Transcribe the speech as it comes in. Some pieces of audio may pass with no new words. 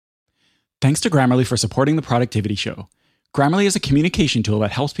Thanks to Grammarly for supporting the Productivity Show. Grammarly is a communication tool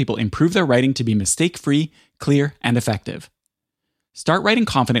that helps people improve their writing to be mistake-free, clear, and effective. Start writing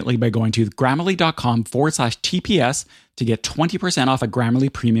confidently by going to grammarly.com/TPS to get 20% off a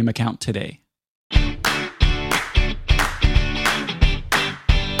Grammarly premium account today.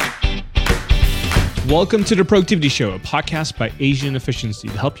 Welcome to the Productivity Show, a podcast by Asian Efficiency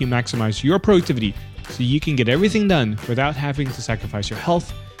to help you maximize your productivity so you can get everything done without having to sacrifice your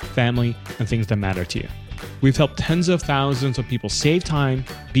health, family, and things that matter to you. We've helped tens of thousands of people save time,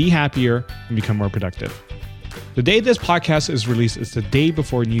 be happier, and become more productive. The day this podcast is released is the day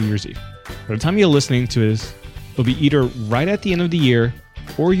before New Year's Eve. By the time you're listening to this, it'll be either right at the end of the year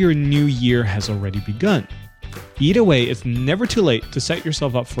or your new year has already begun. Either way, it's never too late to set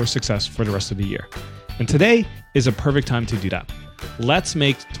yourself up for success for the rest of the year. And today is a perfect time to do that. Let's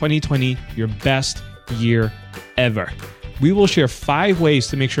make 2020 your best year ever. We will share 5 ways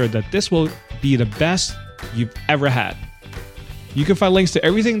to make sure that this will be the best you've ever had. You can find links to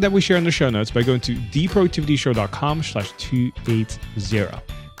everything that we share in the show notes by going to theproductivityshow.com/280.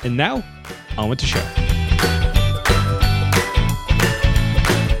 And now, on with the show.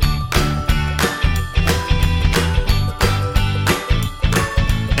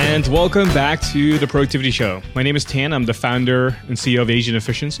 And welcome back to the Productivity Show. My name is Tan. I'm the founder and CEO of Asian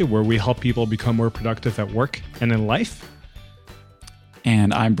Efficiency, where we help people become more productive at work and in life.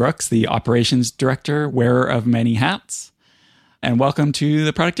 And I'm Brooks, the operations director, wearer of many hats. And welcome to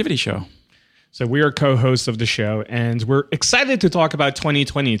the Productivity Show. So we are co-hosts of the show, and we're excited to talk about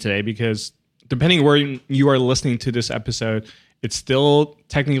 2020 today because depending where you are listening to this episode, it's still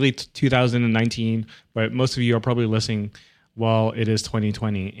technically 2019, but most of you are probably listening while it is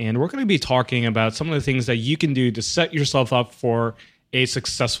 2020. And we're going to be talking about some of the things that you can do to set yourself up for a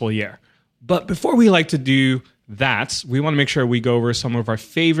successful year. But before we like to do that, we want to make sure we go over some of our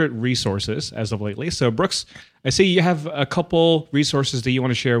favorite resources as of lately. So Brooks, I see you have a couple resources that you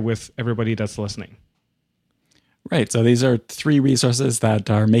want to share with everybody that's listening. Right. So these are 3 resources that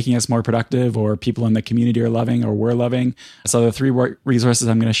are making us more productive or people in the community are loving or we're loving. So the 3 resources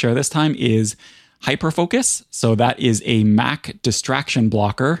I'm going to share this time is Hyperfocus. So that is a Mac distraction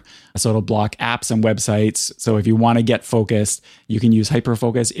blocker. So it'll block apps and websites. So if you want to get focused, you can use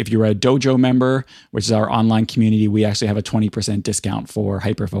Hyperfocus. If you're a Dojo member, which is our online community, we actually have a 20% discount for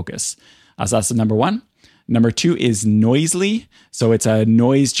Hyperfocus. So that's the number 1. Number 2 is Noisely. So it's a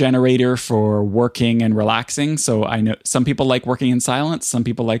noise generator for working and relaxing. So I know some people like working in silence, some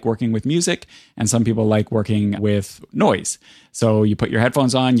people like working with music, and some people like working with noise. So you put your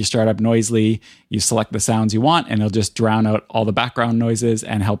headphones on, you start up Noisely, you select the sounds you want, and it'll just drown out all the background noises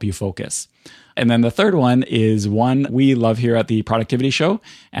and help you focus. And then the third one is one we love here at the Productivity Show,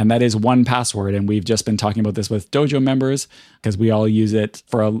 and that is 1Password. And we've just been talking about this with Dojo members because we all use it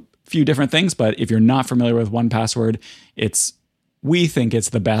for a few different things. But if you're not familiar with 1Password, we think it's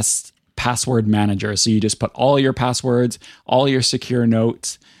the best password manager. So you just put all your passwords, all your secure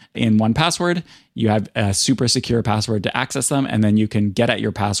notes in 1Password. You have a super secure password to access them, and then you can get at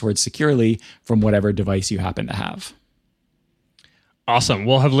your passwords securely from whatever device you happen to have. Awesome.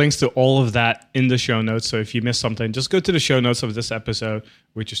 We'll have links to all of that in the show notes. So if you missed something, just go to the show notes of this episode,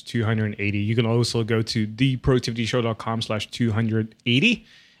 which is 280. You can also go to theproductivityshow.com/280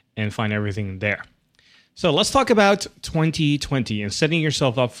 and find everything there. So let's talk about 2020 and setting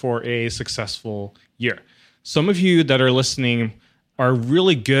yourself up for a successful year. Some of you that are listening are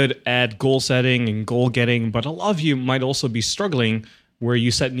really good at goal setting and goal getting, but a lot of you might also be struggling where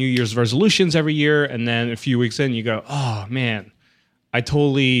you set New Year's resolutions every year, and then a few weeks in, you go, oh man, I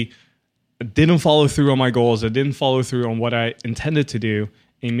totally didn't follow through on my goals. I didn't follow through on what I intended to do,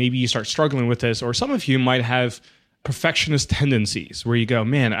 and maybe you start struggling with this. Or some of you might have perfectionist tendencies where you go,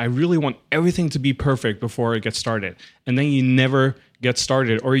 man, I really want everything to be perfect before I get started. And then you never get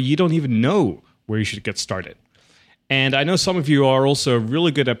started, or you don't even know where you should get started. And I know some of you are also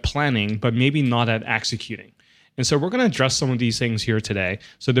really good at planning, but maybe not at executing. And so we're going to address some of these things here today.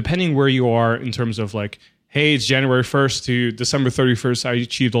 So depending where you are in terms of like, hey, it's January 1st to December 31st, I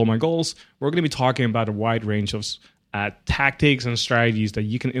achieved all my goals. We're going to be talking about a wide range of tactics and strategies that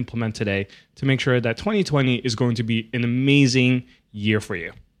you can implement today to make sure that 2020 is going to be an amazing year for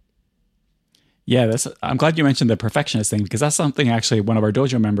you. Yeah, I'm glad you mentioned the perfectionist thing, because that's something actually one of our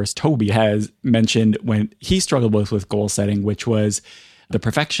dojo members, Toby, has mentioned when he struggled with goal setting, which was the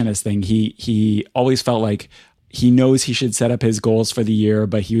perfectionist thing. He always felt like he knows he should set up his goals for the year,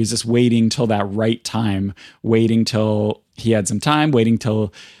 but he was just waiting till that right time, waiting till he had some time, waiting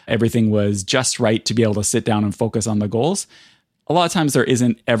till everything was just right to be able to sit down and focus on the goals. A lot of times there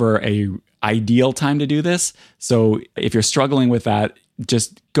isn't ever a ideal time to do this. So if you're struggling with that,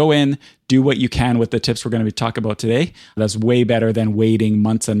 just go in, do what you can with the tips we're going to be talking about today. That's way better than waiting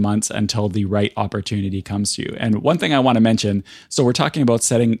months and months until the right opportunity comes to you. And one thing I want to mention, so we're talking about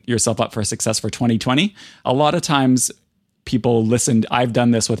setting yourself up for success for 2020. A lot of times people listen, I've done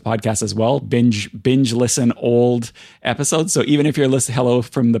this with podcasts as well, binge listen old episodes. So even if you're listening, hello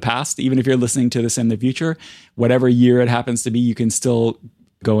from the past, even if you're listening to this in the future, whatever year it happens to be, you can still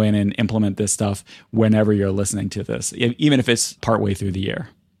go in and implement this stuff whenever you're listening to this, even if it's partway through the year.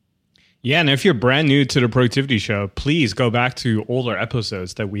 Yeah, and if you're brand new to the Productivity Show, please go back to older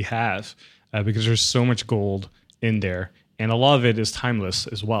episodes that we have because there's so much gold in there. And a lot of it is timeless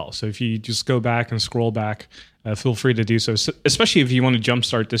as well. So if you just go back and scroll back, feel free to do so, especially if you want to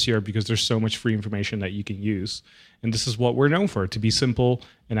jumpstart this year because there's so much free information that you can use. And this is what we're known for, to be simple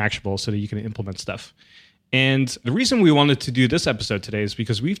and actionable so that you can implement stuff. And the reason we wanted to do this episode today is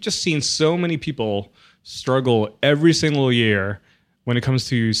because we've just seen so many people struggle every single year when it comes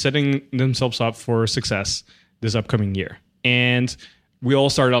to setting themselves up for success this upcoming year. And we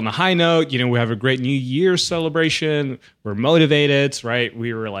all started on a high note. We have a great New Year's celebration. We're motivated, right?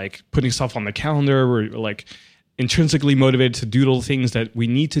 We were like putting stuff on the calendar. We're like intrinsically motivated to do the things that we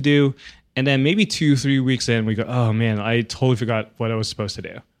need to do. And then maybe 2-3 weeks in, we go, oh man, I totally forgot what I was supposed to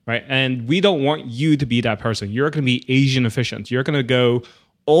do, right? And we don't want you to be that person. You're going to be Asian efficient. You're going to go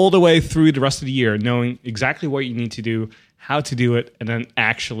all the way through the rest of the year knowing exactly what you need to do, how to do it, and then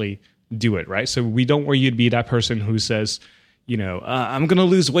actually do it, right? So we don't want you to be that person who says, I'm going to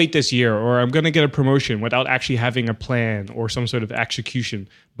lose weight this year, or I'm going to get a promotion without actually having a plan or some sort of execution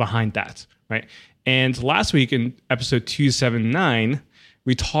behind that, right? And last week in episode 279,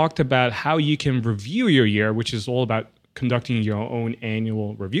 we talked about how you can review your year, which is all about conducting your own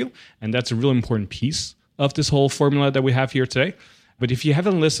annual review. And that's a really important piece of this whole formula that we have here today. But if you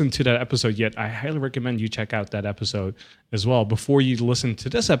haven't listened to that episode yet, I highly recommend you check out that episode as well before you listen to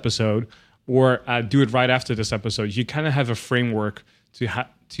this episode, or do it right after this episode. You kind of have a framework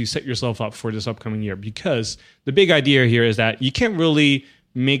to set yourself up for this upcoming year, because the big idea here is that you can't really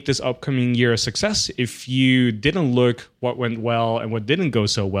make this upcoming year a success if you didn't look what went well and what didn't go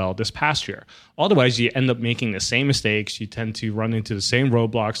so well this past year. Otherwise, you end up making the same mistakes. You tend to run into the same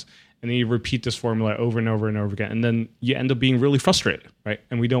roadblocks, and then you repeat this formula over and over and over again. And then you end up being really frustrated, right?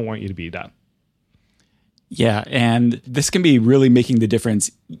 And we don't want you to be that. Yeah, and this can be really making the difference.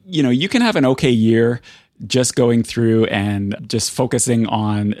 You can have an okay year just going through and just focusing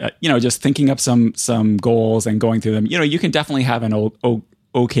on, just thinking up some goals and going through them. You can definitely have an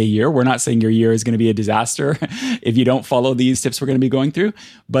okay year. We're not saying your year is going to be a disaster if you don't follow these tips we're going to be going through.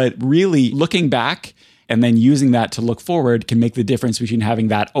 But really looking back and then using that to look forward can make the difference between having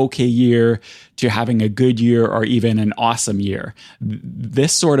that okay year to having a good year or even an awesome year.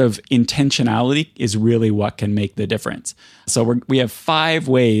 This sort of intentionality is really what can make the difference. So we have 5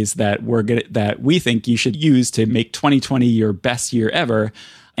 ways that we think you should use to make 2020 your best year ever.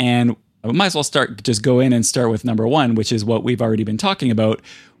 And we might as well just go in and start with number 1, which is what we've already been talking about,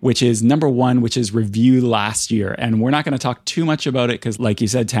 which is number 1, which is review last year. And we're not going to talk too much about it because, like you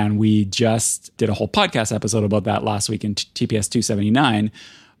said, Tan, we just did a whole podcast episode about that last week in TPS279.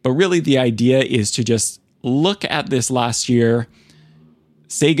 But really the idea is to just look at this last year,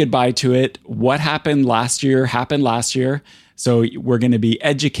 say goodbye to it. What happened last year happened last year. So we're going to be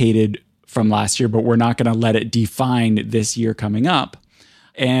educated from last year, but we're not going to let it define this year coming up.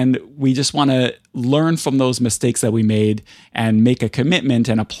 And we just want to learn from those mistakes that we made and make a commitment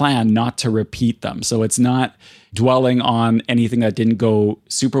and a plan not to repeat them. So it's not dwelling on anything that didn't go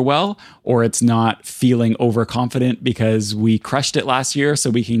super well, or it's not feeling overconfident because we crushed it last year so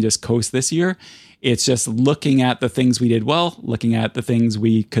we can just coast this year. It's just looking at the things we did well, looking at the things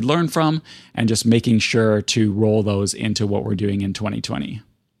we could learn from, and just making sure to roll those into what we're doing in 2020.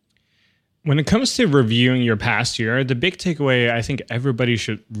 When it comes to reviewing your past year, the big takeaway I think everybody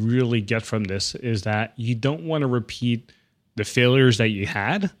should really get from this is that you don't want to repeat the failures that you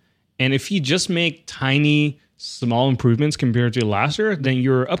had. And if you just make tiny, small improvements compared to last year, then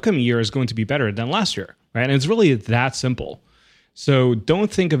your upcoming year is going to be better than last year, right? And it's really that simple. So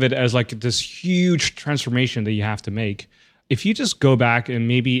don't think of it as like this huge transformation that you have to make. If you just go back and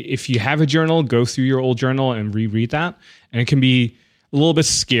maybe if you have a journal, go through your old journal and reread that, and it can be a little bit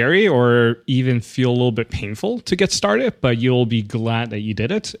scary or even feel a little bit painful to get started, but you'll be glad that you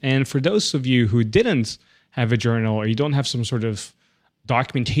did it. And for those of you who didn't have a journal or you don't have some sort of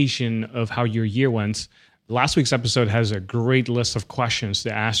documentation of how your year went, last week's episode has a great list of questions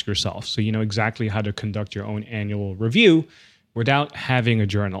to ask yourself. So you know exactly how to conduct your own annual review without having a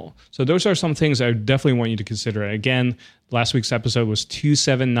journal. So those are some things I definitely want you to consider. Again, last week's episode was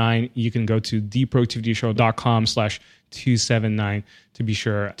 279. You can go to theproductivityshow.com/279 to be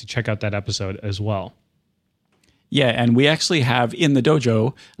sure to check out that episode as well. Yeah, and we actually have in the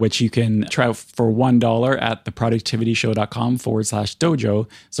dojo, which you can try out for $1 at theproductivityshow.com/dojo.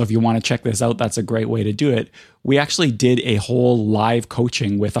 So if you want to check this out, that's a great way to do it. We actually did a whole live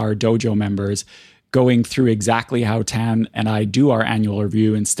coaching with our dojo members, going through exactly how Tan and I do our annual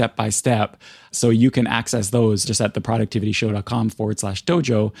review and step by step. So you can access those just at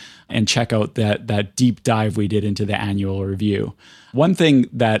theproductivityshow.com/dojo and check out that deep dive we did into the annual review. One thing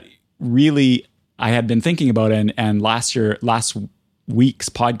that really I had been thinking about and last week's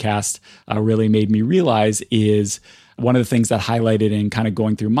podcast really made me realize is one of the things that highlighted in kind of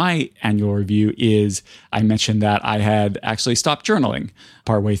going through my annual review is I mentioned that I had actually stopped journaling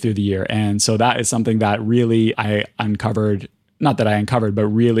partway through the year. And so that is something that really I uncovered, not that I uncovered, but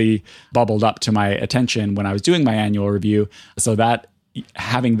really bubbled up to my attention when I was doing my annual review. So that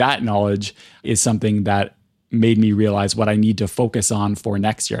having that knowledge is something that made me realize what I need to focus on for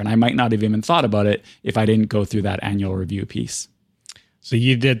next year. And I might not have even thought about it if I didn't go through that annual review piece. So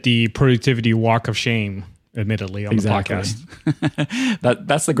you did the productivity walk of shame, admittedly, on the podcast.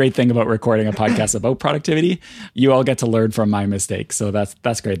 That's the great thing about recording a podcast about productivity. You all get to learn from my mistakes. So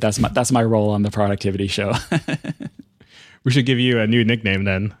that's great. That's my role on the productivity show. We should give you a new nickname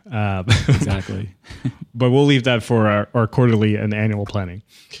then. Exactly. But we'll leave that for our quarterly and annual planning.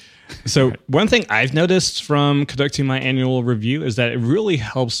 So one thing I've noticed from conducting my annual review is that it really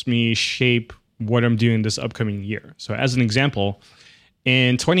helps me shape what I'm doing this upcoming year. So as an example,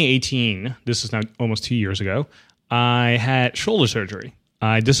 in 2018, this is now almost 2 years ago, I had shoulder surgery.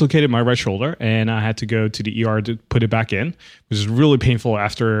 I dislocated my right shoulder and I had to go to the ER to put it back in, which is really painful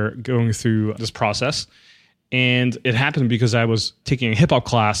after going through this process. And it happened because I was taking a hip hop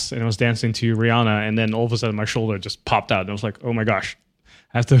class and I was dancing to Rihanna, and then all of a sudden my shoulder just popped out and I was like, oh my gosh,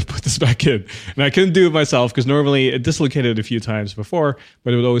 I have to put this back in. And I couldn't do it myself because normally it dislocated a few times before,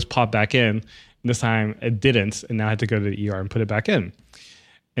 but it would always pop back in. And this time it didn't, and now I had to go to the ER and put it back in.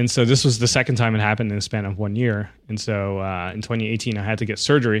 And so this was the second time it happened in the span of 1 year. And so in 2018, I had to get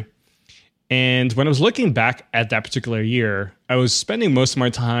surgery. And when I was looking back at that particular year, I was spending most of my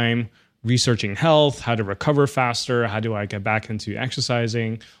time researching health, how to recover faster, how do I get back into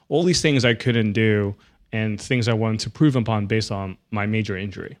exercising, all these things I couldn't do and things I wanted to prove upon based on my major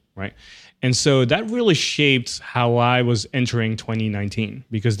injury, right? And so that really shaped how I was entering 2019,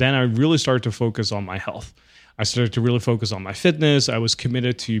 because then I really started to focus on my health. I started to really focus on my fitness. I was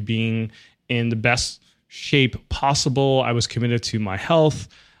committed to being in the best shape possible. I was committed to my health.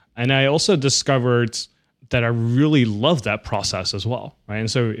 And I also discovered that I really love that process as well, right?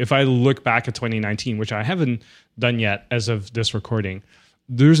 And so if I look back at 2019, which I haven't done yet as of this recording,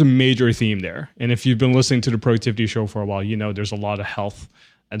 there's a major theme there. And if you've been listening to the Productivity Show for a while, you know there's a lot of health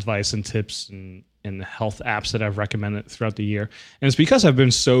advice and tips and health apps that I've recommended throughout the year. And it's because I've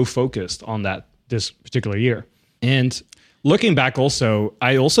been so focused on that this particular year. And looking back also,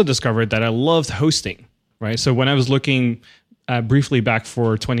 I also discovered that I loved hosting, right? So when I was looking briefly back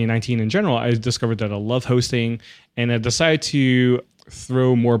for 2019 in general, I discovered that I love hosting, and I decided to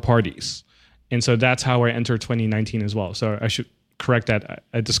throw more parties. And so that's how I entered 2019 as well. So I should correct that.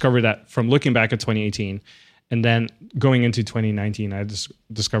 I discovered that from looking back at 2018, and then going into 2019, I just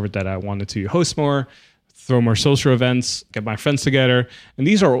discovered that I wanted to host more, throw more social events, get my friends together. And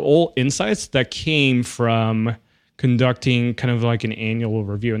these are all insights that came from conducting kind of like an annual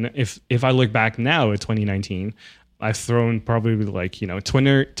review. And if I look back now at 2019, I've thrown probably like,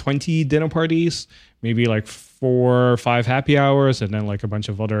 20 dinner parties, maybe like 4 or 5 happy hours, and then like a bunch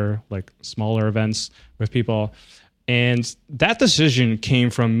of other like smaller events with people. And that decision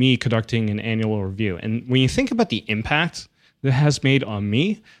came from me conducting an annual review. And when you think about the impact that has made on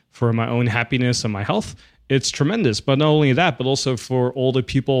me for my own happiness and my health, it's tremendous. But not only that, but also for all the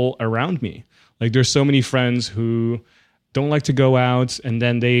people around me. Like there's so many friends who don't like to go out, and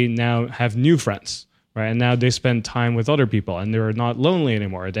then they now have new friends, right? And now they spend time with other people, and they're not lonely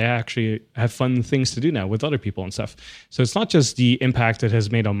anymore. They actually have fun things to do now with other people and stuff. So it's not just the impact it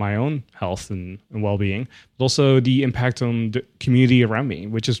has made on my own health and well-being, but also the impact on the community around me,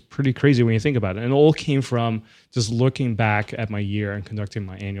 which is pretty crazy when you think about it. And it all came from just looking back at my year and conducting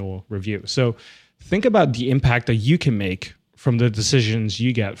my annual review. So think about the impact that you can make from the decisions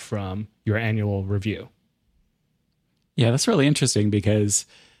you get from your annual review. Yeah, that's really interesting, because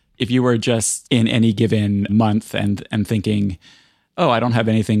if you were just in any given month and thinking, oh, I don't have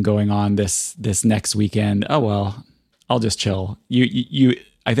anything going on this next weekend, oh well, I'll just chill.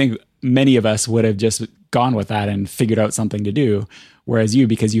 I think many of us would have just gone with that and figured out something to do. Whereas you,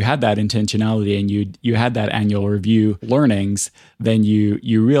 because you had that intentionality and you had that annual review learnings, then you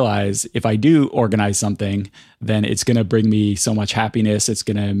realize if I do organize something, then it's going to bring me so much happiness. It's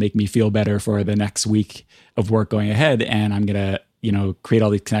going to make me feel better for the next week of work going ahead. And I'm going to, create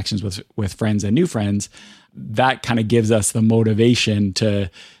all these connections with friends and new friends. That kind of gives us the motivation to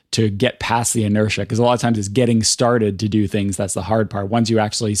get past the inertia. Because a lot of times it's getting started to do things that's the hard part. Once you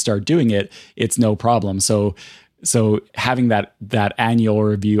actually start doing it, it's no problem. So having that annual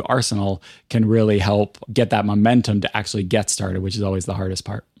review arsenal can really help get that momentum to actually get started, which is always the hardest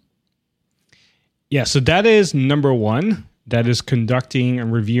part. Yeah, so that is number one. That is conducting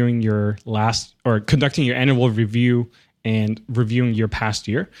and reviewing conducting your annual review and reviewing your past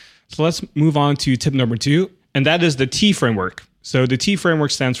year. So let's move on to tip number two, and that is the T framework. So the T framework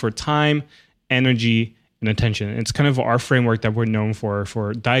stands for time, energy, and attention. It's kind of our framework that we're known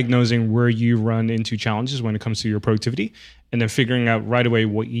for diagnosing where you run into challenges when it comes to your productivity, and then figuring out right away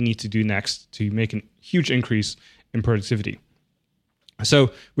what you need to do next to make a huge increase in productivity.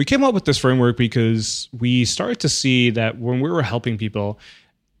 So we came up with this framework because we started to see that when we were helping people,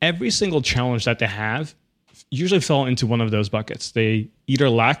 every single challenge that they have usually fell into one of those buckets. They either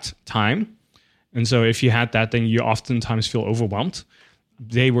lacked time, and so if you had that, then you oftentimes feel overwhelmed.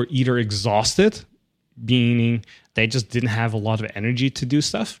 They were either exhausted, meaning they just didn't have a lot of energy to do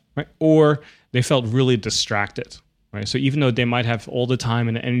stuff, right? Or they felt really distracted, right? So even though they might have all the time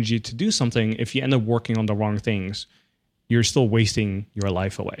and energy to do something, if you end up working on the wrong things, you're still wasting your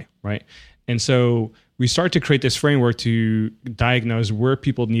life away, right? And so we start to create this framework to diagnose where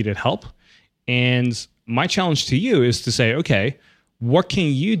people needed help. And my challenge to you is to say, okay, what can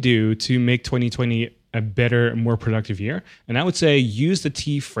you do to make 2020 a better and more productive year? And I would say use the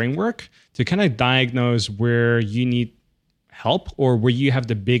T framework to kind of diagnose where you need help or where you have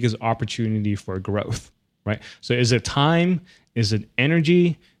the biggest opportunity for growth, right? So is it time? Is it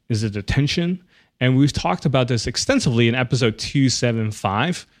energy? Is it attention? And we've talked about this extensively in episode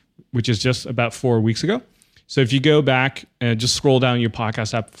 275, which is just about 4 weeks ago. So if you go back and just scroll down your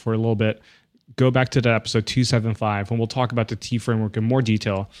podcast app for a little bit, go back to that episode 275, and we'll talk about the T framework in more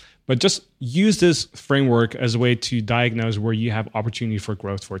detail. But just use this framework as a way to diagnose where you have opportunity for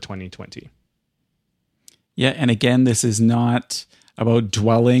growth for 2020. Yeah, and again, this is not about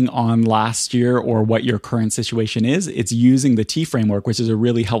dwelling on last year or what your current situation is. It's using the T framework, which is a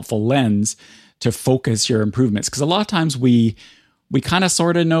really helpful lens to focus your improvements. Because a lot of times we kind of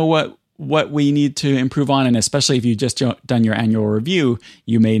sort of know what we need to improve on. And especially if you've just done your annual review,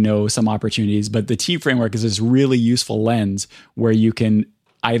 you may know some opportunities. But the T framework is this really useful lens where you can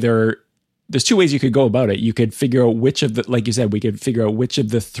there's two ways you could go about it. You could figure out which of like you said, we could figure out which of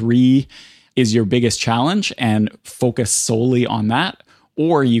the three is your biggest challenge and focus solely on that.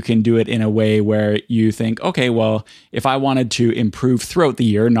 Or you can do it in a way where you think, okay, well, if I wanted to improve throughout the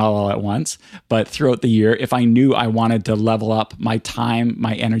year, not all at once, but throughout the year, if I knew I wanted to level up my time,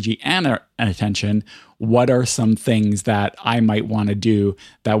 my energy, and attention, what are some things that I might want to do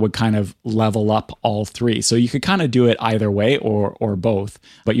that would kind of level up all three? So you could kind of do it either way or both,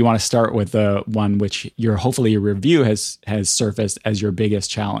 but you want to start with the one which hopefully your review has surfaced as your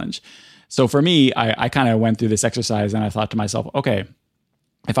biggest challenge. So for me, I kind of went through this exercise and I thought to myself, okay,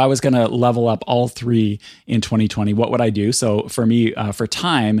 if I was going to level up all three in 2020, what would I do? So for me, for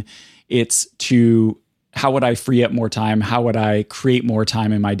time, it's how would I free up more time? How would I create more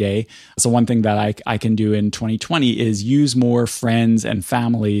time in my day? So one thing that I can do in 2020 is use more friends and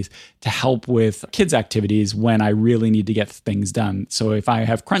families to help with kids' activities when I really need to get things done. So if I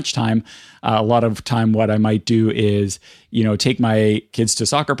have crunch time, a lot of time what I might do is, take my kids to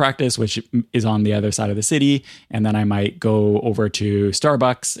soccer practice, which is on the other side of the city. And then I might go over to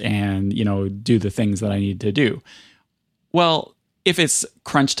Starbucks and, do the things that I need to do. Well, if it's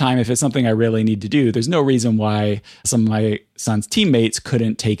crunch time, if it's something I really need to do, there's no reason why some of my son's teammates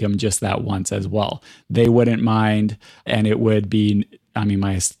couldn't take him just that once as well. They wouldn't mind, and it would be,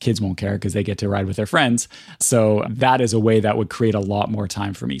 my kids won't care because they get to ride with their friends. So that is a way that would create a lot more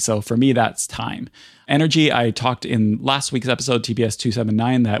time for me. So for me, that's time. Energy, I talked in last week's episode,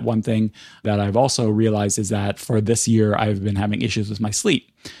 TPS279, that one thing that I've also realized is that for this year, I've been having issues with my sleep.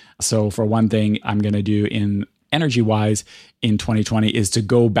 So for one thing, I'm going to do in energy-wise in 2020 is to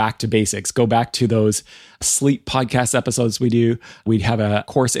go back to basics, go back to those sleep podcast episodes we do. We'd have a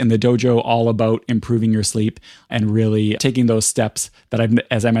course in the dojo all about improving your sleep and really taking those steps that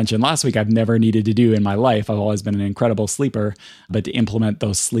as I mentioned last week, I've never needed to do in my life. I've always been an incredible sleeper, but to implement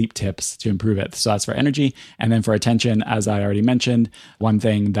those sleep tips to improve it. So that's for energy. And then for attention, as I already mentioned, one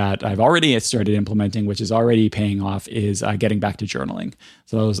thing that I've already started implementing, which is already paying off, is getting back to journaling.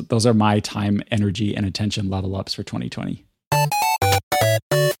 So those are my time, energy, and attention level ups for 2020.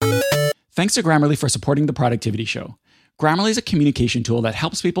 Thanks to Grammarly for supporting the Productivity Show. Grammarly is a communication tool that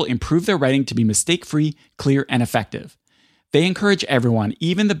helps people improve their writing to be mistake-free, clear, and effective. They encourage everyone,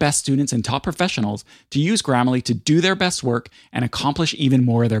 even the best students and top professionals, to use Grammarly to do their best work and accomplish even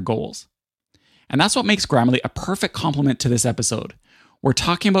more of their goals. And that's what makes Grammarly a perfect complement to this episode. We're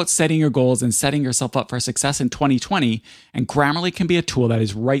talking about setting your goals and setting yourself up for success in 2020, and Grammarly can be a tool that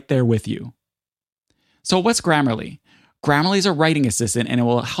is right there with you. So what's Grammarly? Grammarly is a writing assistant, and it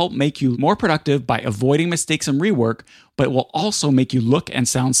will help make you more productive by avoiding mistakes and rework, but it will also make you look and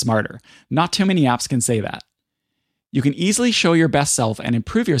sound smarter. Not too many apps can say that. You can easily show your best self and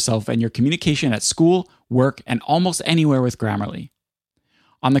improve yourself and your communication at school, work, and almost anywhere with Grammarly.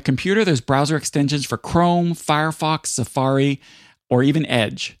 On the computer, there's browser extensions for Chrome, Firefox, Safari, or even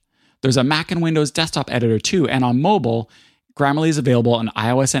Edge. There's a Mac and Windows desktop editor too, and on mobile, Grammarly is available on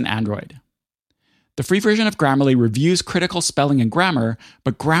iOS and Android. The free version of Grammarly reviews critical spelling and grammar,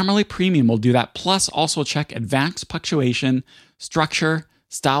 but Grammarly Premium will do that, plus also check advanced punctuation, structure,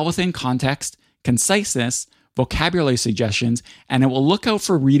 style within context, conciseness, vocabulary suggestions, and it will look out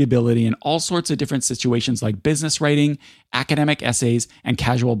for readability in all sorts of different situations like business writing, academic essays, and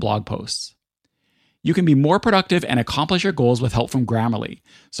casual blog posts. You can be more productive and accomplish your goals with help from Grammarly.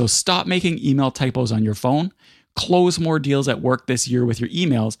 So stop making email typos on your phone, close more deals at work this year with your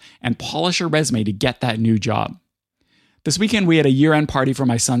emails, and polish your resume to get that new job. This weekend, we had a year-end party for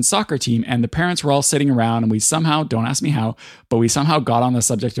my son's soccer team, and the parents were all sitting around, and we somehow, don't ask me how, but we somehow got on the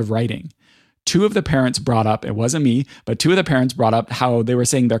subject of writing. Two of the parents brought up, it wasn't me, but two of the parents brought up how they were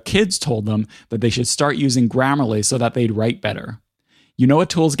saying their kids told them that they should start using Grammarly so that they'd write better. You know a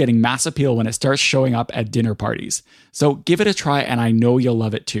tool's getting mass appeal when it starts showing up at dinner parties. So give it a try, and I know you'll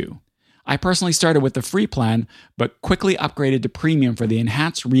love it too. I personally started with the free plan, but quickly upgraded to premium for the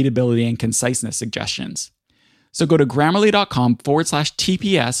enhanced readability and conciseness suggestions. So go to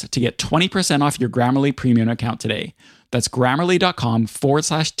grammarly.com/TPS to get 20% off your Grammarly premium account today. That's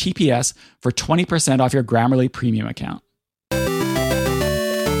grammarly.com/TPS for 20% off your Grammarly premium account.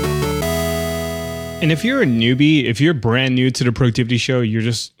 And if you're a newbie, if you're brand new to the Productivity Show, you're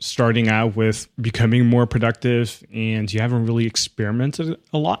just starting out with becoming more productive and you haven't really experimented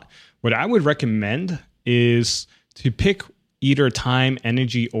a lot, what I would recommend is to pick either time,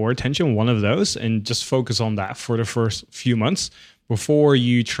 energy, or attention, one of those, and just focus on that for the first few months before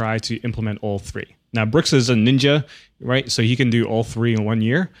you try to implement all three. Now, Brooks is a ninja, right? So he can do all three in 1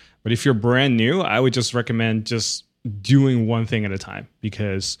 year. But if you're brand new, I would just recommend just doing one thing at a time,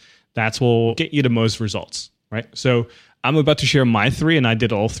 because that's what will get you the most results, right? So I'm about to share my three, and I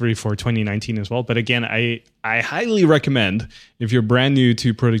did all three for 2019 as well. But again, I highly recommend, if you're brand new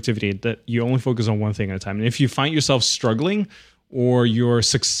to productivity, that you only focus on one thing at a time. And if you find yourself struggling or your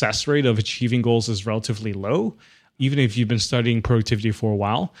success rate of achieving goals is relatively low, even if you've been studying productivity for a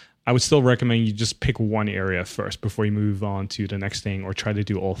while, I would still recommend you just pick one area first before you move on to the next thing or try to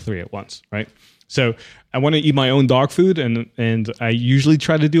do all three at once, right? So I want to eat my own dog food, and I usually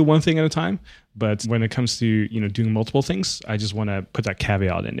try to do one thing at a time. But when it comes to doing multiple things, I just want to put that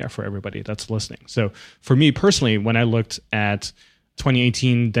caveat in there for everybody that's listening. So for me personally, when I looked at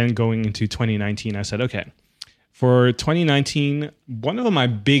 2018, then going into 2019, I said, okay, for 2019, one of my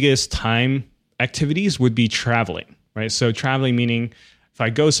biggest time activities would be traveling, right? So traveling meaning if I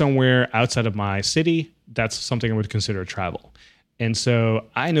go somewhere outside of my city, that's something I would consider travel. And so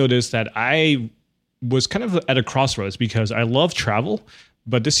I noticed that I was kind of at a crossroads because I love travel,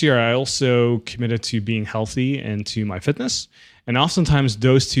 but this year I also committed to being healthy and to my fitness. And oftentimes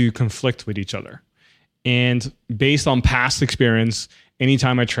those two conflict with each other. And based on past experience,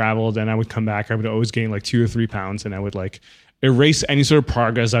 anytime I traveled and I would come back, I would always gain like 2 or 3 pounds, and I would like erase any sort of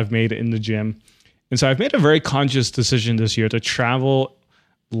progress I've made in the gym. And so I've made a very conscious decision this year to travel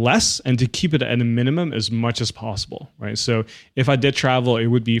less and to keep it at a minimum as much as possible, right? So if I did travel, it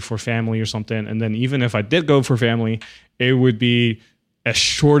would be for family or something. And then even if I did go for family, it would be as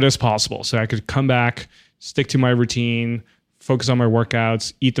short as possible. So I could come back, stick to my routine, focus on my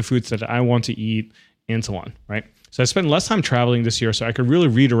workouts, eat the foods that I want to eat, and so on, right? So I spent less time traveling this year so I could really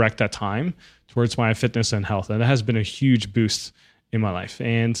redirect that time towards my fitness and health. And that has been a huge boost in my life.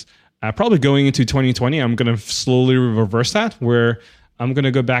 And Probably going into 2020, I'm going to slowly reverse that, where I'm going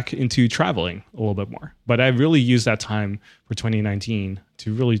to go back into traveling a little bit more. But I really used that time for 2019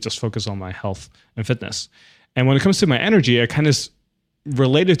 to really just focus on my health and fitness. And when it comes to my energy, I kind of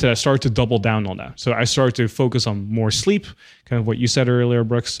related to that, I started to double down on that. So I started to focus on more sleep, kind of what you said earlier,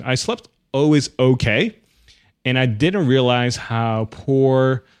 Brooks. I slept always okay. And I didn't realize how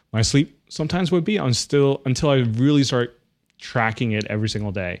poor my sleep sometimes would be until I really start tracking it every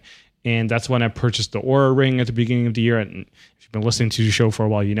single day. And that's when I purchased the Aura ring at the beginning of the year. And if you've been listening to the show for a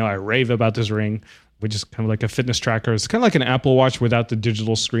while, you know I rave about this ring, which is kind of like a fitness tracker. It's kind of like an Apple Watch without the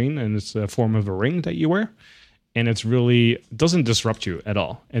digital screen, and it's a form of a ring that you wear. And it's really doesn't disrupt you at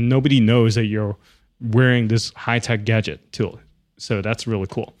all. And nobody knows that you're wearing this high-tech gadget too. So that's really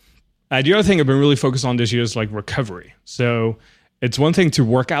cool. The other thing I've been really focused on this year is like recovery. So it's one thing to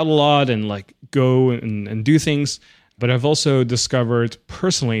work out a lot and like go and do things, but I've also discovered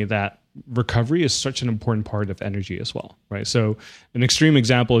personally that recovery is such an important part of energy as well, right? So an extreme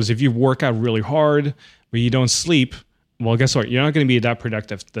example is if you work out really hard, but you don't sleep, well, guess what? You're not going to be that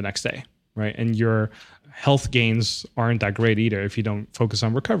productive the next day, right? And your health gains aren't that great either if you don't focus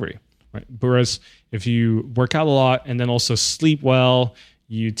on recovery, right? Whereas if you work out a lot and then also sleep well,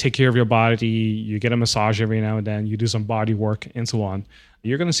 you take care of your body, you get a massage every now and then, you do some body work and so on,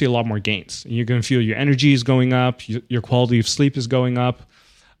 you're going to see a lot more gains. You're going to feel your energy is going up, your quality of sleep is going up,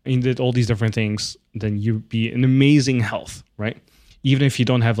 and you did all these different things, then you'd be in amazing health, right? Even if you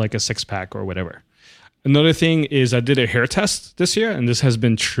don't have like a six-pack or whatever. Another thing is I did a hair test this year, and this has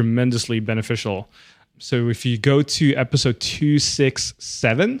been tremendously beneficial. So if you go to episode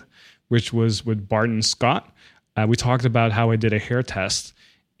 267, which was with Barton Scott, we talked about how I did a hair test.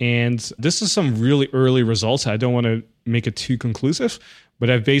 And this is some really early results. I don't want to make it too conclusive,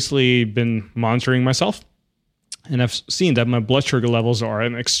 but I've basically been monitoring myself. And I've seen that my blood sugar levels are at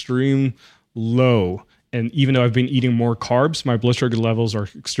an extreme low. And even though I've been eating more carbs, my blood sugar levels are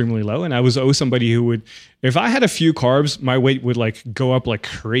extremely low. And I was always somebody who would, if I had a few carbs, my weight would like go up like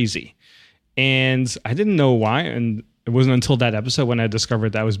crazy. And I didn't know why. And it wasn't until that episode when I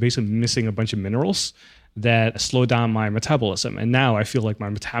discovered that I was basically missing a bunch of minerals that slow down my metabolism. And now I feel like my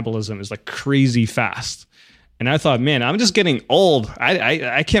metabolism is like crazy fast. And I thought, man, I'm just getting old.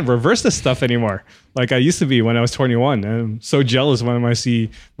 I can't reverse this stuff anymore like I used to be when I was 21. And I'm so jealous when I see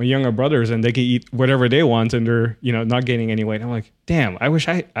my younger brothers and they can eat whatever they want and they're, not gaining any weight. I'm like, damn, I wish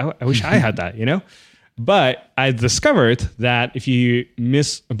I had that, But I discovered that if you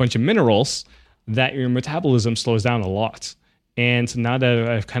miss a bunch of minerals, that your metabolism slows down a lot. And now that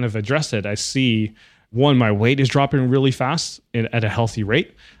I've kind of addressed it, I see, one, my weight is dropping really fast at a healthy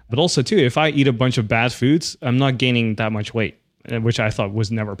rate. But also, too, if I eat a bunch of bad foods, I'm not gaining that much weight, which I thought was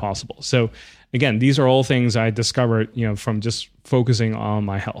never possible. So again, these are all things I discovered, from just focusing on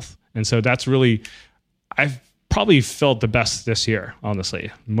my health. And so that's really, I've probably felt the best this year, honestly.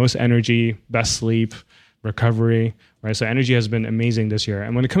 Most energy, best sleep, recovery, right? So energy has been amazing this year.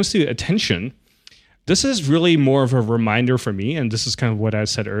 And when it comes to attention, this is really more of a reminder for me. And this is kind of what I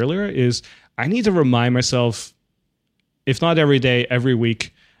said earlier is I need to remind myself, if not every day, every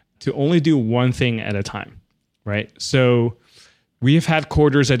week, to only do one thing at a time, right? So we have had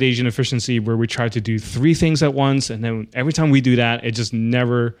quarters at Asian Efficiency where we try to do 3 things at once. And then every time we do that, it just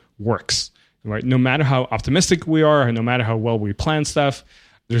never works, right? No matter how optimistic we are, or no matter how well we plan stuff,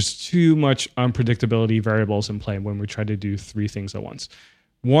 there's too much unpredictability variables in play when we try to do 3 things at once.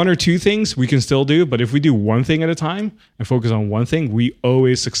 1 or 2 things we can still do, but if we do one thing at a time and focus on one thing, we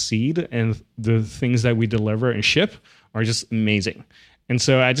always succeed. And the things that we deliver and ship are just amazing. And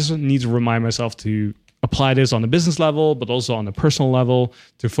so I just need to remind myself to apply this on the business level, but also on the personal level,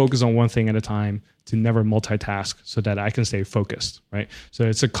 to focus on one thing at a time, to never multitask so that I can stay focused, right? So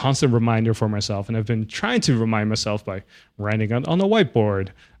it's a constant reminder for myself. And I've been trying to remind myself by writing on the whiteboard,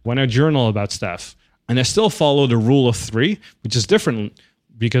 when I journal about stuff. And I still follow the rule of 3, which is different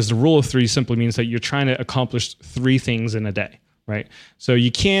because the rule of 3 simply means that you're trying to accomplish 3 things in a day, right? So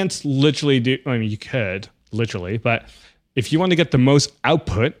you can't literally you could literally, but if you want to get the most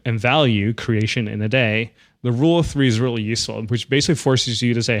output and value creation in a day, the rule of 3 is really useful, which basically forces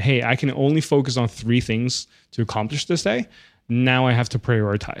you to say, hey, I can only focus on 3 things to accomplish this day. Now I have to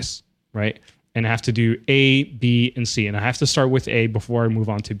prioritize, right? And I have to do A, B, and C. And I have to start with A before I move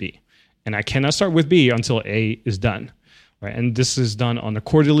on to B. And I cannot start with B until A is done, right? And this is done on a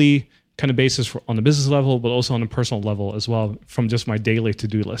quarterly kind of basis on the business level, but also on a personal level as well from just my daily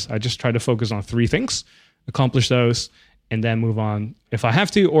to-do list. I just try to focus on 3 things, accomplish those, and then move on if I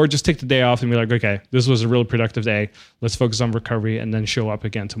have to, or just take the day off and be like, okay, this was a really productive day. Let's focus on recovery and then show up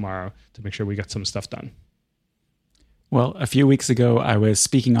again tomorrow to make sure we get some stuff done. Well, a few weeks ago, I was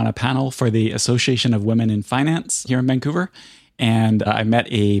speaking on a panel for the Association of Women in Finance here in Vancouver. And I met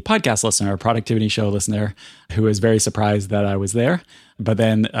a podcast listener, a productivity show listener, who was very surprised that I was there. But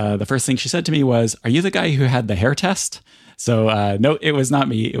then the first thing she said to me was, "Are you the guy who had the hair test?" So no, it was not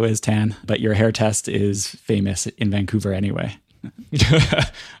me. It was Tan. But your hair test is famous in Vancouver anyway.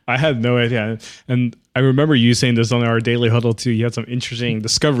 I had no idea. And I remember you saying this on our daily huddle too. You had some interesting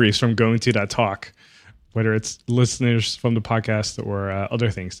discoveries from going to that talk, whether it's listeners from the podcast or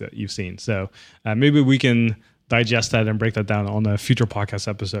other things that you've seen. So maybe we can digest that and break that down on a future podcast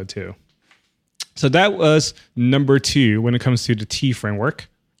episode too. So that was number 2 when it comes to the T framework,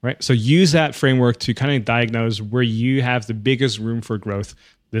 right? So use that framework to kind of diagnose where you have the biggest room for growth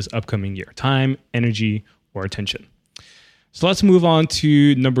this upcoming year: time, energy, or attention. So let's move on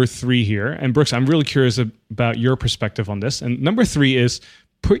to number 3 here. And Brooks, I'm really curious about your perspective on this. And number 3 is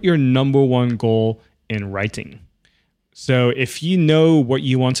put your number 1 goal in writing. So if you know what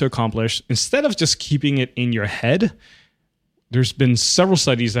you want to accomplish, instead of just keeping it in your head, there's been several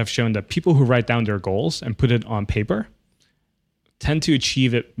studies that have shown that people who write down their goals and put it on paper tend to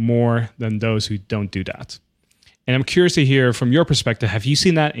achieve it more than those who don't do that. And I'm curious to hear from your perspective, have you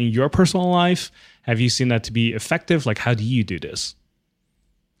seen that in your personal life? Have you seen that to be effective? Like, how do you do this?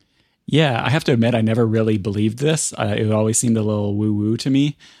 Yeah, I have to admit, I never really believed this. It always seemed a little woo-woo to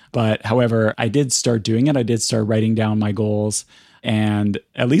me. But however, I did start doing it. I did start writing down my goals. And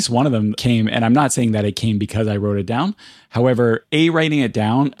at least one of them came, and I'm not saying that it came because I wrote it down. However, writing it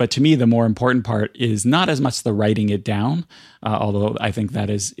down, but to me, the more important part is not as much the writing it down, although I think that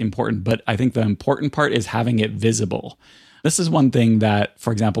is important, but I think the important part is having it visible. This is one thing that,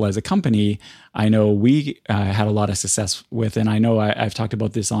 for example, as a company, I know we had a lot of success with, and I know I've talked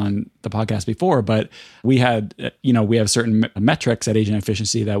about this on the podcast before, but we had, we have certain metrics at Agent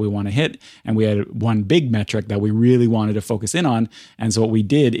Efficiency that we want to hit, and we had one big metric that we really wanted to focus in on. And so what we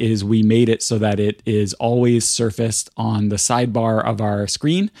did is we made it so that it is always surfaced on the sidebar of our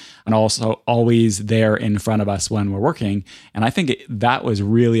screen and also always there in front of us when we're working. And I think that was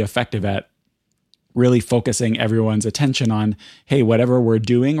really effective at really focusing everyone's attention on, hey, whatever we're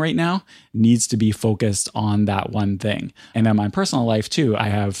doing right now needs to be focused on that one thing. And in my personal life too, I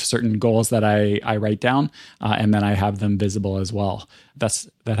have certain goals that I write down and then I have them visible as well. That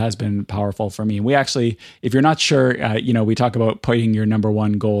has been powerful for me. We actually, if you're not sure, we talk about putting your number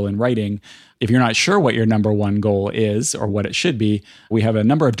 1 goal in writing. If you're not sure what your number 1 goal is or what it should be, we have a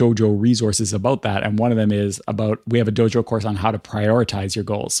number of dojo resources about that. And one of them is we have a dojo course on how to prioritize your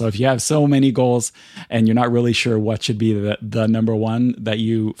goals. So if you have so many goals and you're not really sure what should be the number 1 that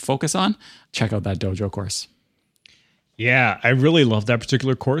you focus on, check out that dojo course. Yeah, I really love that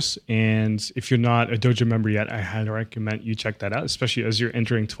particular course. And if you're not a dojo member yet, I highly recommend you check that out, especially as you're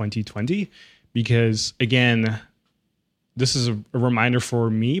entering 2020, because again, this is a reminder for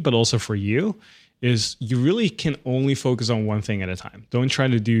me, but also for you, is you really can only focus on one thing at a time. Don't try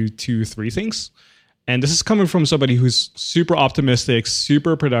to do 2, 3 things. And this is coming from somebody who's super optimistic,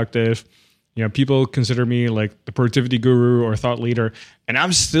 super productive. People consider me like the productivity guru or thought leader, and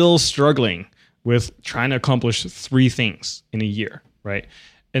I'm still struggling with trying to accomplish 3 things in a year, right?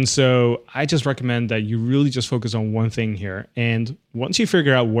 And so I just recommend that you really just focus on one thing here. And once you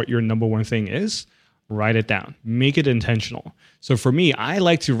figure out what your number 1 thing is, write it down, make it intentional. So for me, I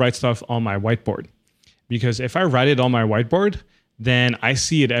like to write stuff on my whiteboard, because if I write it on my whiteboard, then I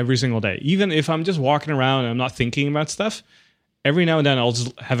see it every single day. Even if I'm just walking around and I'm not thinking about stuff, every now and then I'll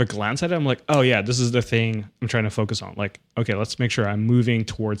just have a glance at it. I'm like, oh yeah, this is the thing I'm trying to focus on. Like, okay, let's make sure I'm moving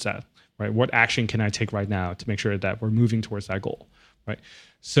towards that, right? What action can I take right now to make sure that we're moving towards that goal, right?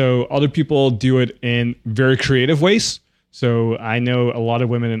 So other people do it in very creative ways. So I know a lot of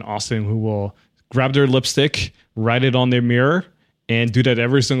women in Austin who will grab their lipstick, write it on their mirror, and do that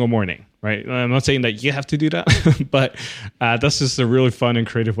every single morning, right? I'm not saying that you have to do that, but that's just a really fun and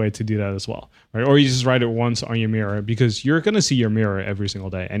creative way to do that as well, right? Or you just write it once on your mirror, because you're going to see your mirror every single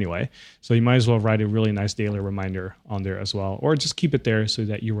day anyway. So you might as well write a really nice daily reminder on there as well, or just keep it there so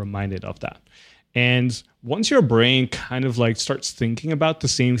that you're reminded of that. And once your brain kind of like starts thinking about the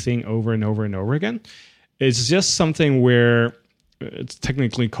same thing over and over and over again, it's just something where it's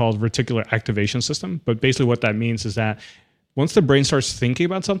technically called reticular activation system. But basically what that means is that once the brain starts thinking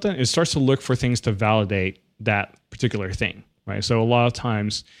about something, it starts to look for things to validate that particular thing, right? So a lot of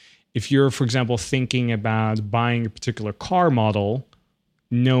times, if you're, for example, thinking about buying a particular car model,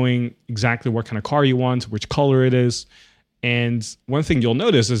 knowing exactly what kind of car you want, which color it is, and one thing you'll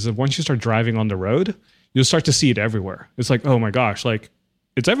notice is that once you start driving on the road, you'll start to see it everywhere. It's like, oh my gosh, like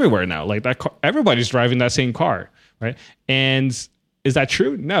it's everywhere now. Like that car, everybody's driving that same car, right? And Is that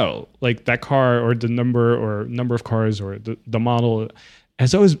true? No. Like that car or the number of cars or the model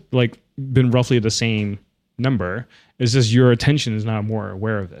has always like been roughly the same number. It's just your attention is now more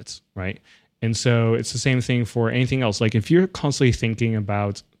aware of it, right? And so it's the same thing for anything else. Like if you're constantly thinking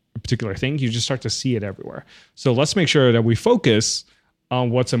about a particular thing, you just start to see it everywhere. So let's make sure that we focus on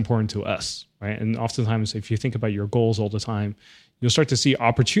what's important to us, right? And oftentimes, if you think about your goals all the time, you'll start to see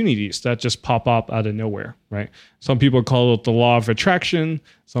opportunities that just pop up out of nowhere, right? Some people call it the law of attraction.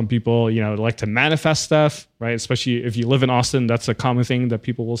 Some people, like to manifest stuff, right? Especially if you live in Austin, that's a common thing that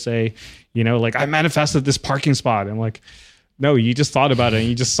people will say, like I manifested this parking spot. And I'm like, no, you just thought about it and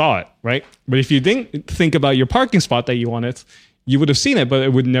you just saw it, right? But if you didn't think about your parking spot that you wanted, you would have seen it, but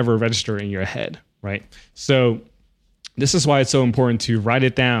it would never register in your head, right? So this is why it's so important to write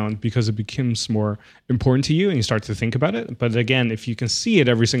it down, because it becomes more important to you and you start to think about it. But again, if you can see it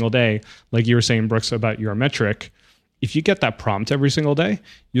every single day, like you were saying, Brooks, about your metric, if you get that prompt every single day,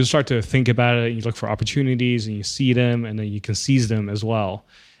 you'll start to think about it, you look for opportunities and you see them, and then you can seize them as well.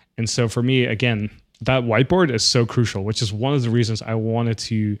 And so for me, again, that whiteboard is so crucial, which is one of the reasons I wanted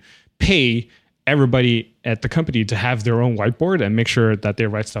to pay everybody at the company to have their own whiteboard and make sure that they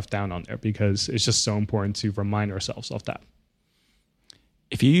write stuff down on there, because it's just so important to remind ourselves of that.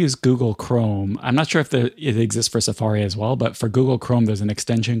 If you use Google Chrome, I'm not sure if it exists for Safari as well, but for Google Chrome, there's an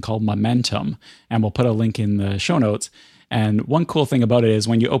extension called Momentum, and we'll put a link in the show notes. And one cool thing about it is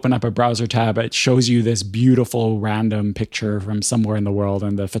when you open up a browser tab, it shows you this beautiful random picture from somewhere in the world,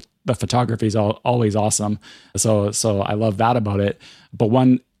 and the photography is always awesome. So I love that about it. But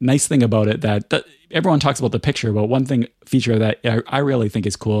one nice thing about it that everyone talks about the picture, but one feature that I really think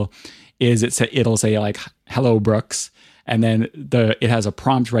is cool is it'll say like, "Hello, Brooks." And then it has a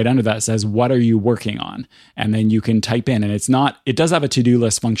prompt right under that says, "What are you working on?" And then you can type in, and it does have a to-do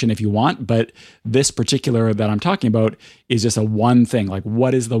list function if you want, but this particular that I'm talking about is just a one thing. Like,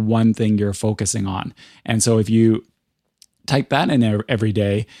 what is the one thing you're focusing on? And so if you type that in there every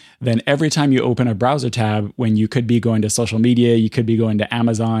day, then every time you open a browser tab, when you could be going to social media, you could be going to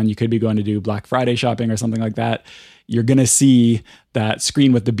Amazon, you could be going to do Black Friday shopping or something like that, you're going to see that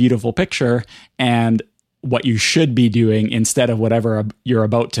screen with the beautiful picture and what you should be doing instead of whatever you're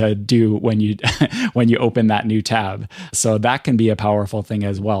about to do when you when you open that new tab. So that can be a powerful thing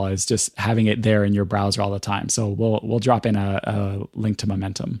as well, as just having it there in your browser all the time. So we'll drop in a link to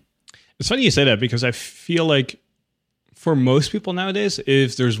Momentum. It's funny you say that, because I feel like for most people nowadays,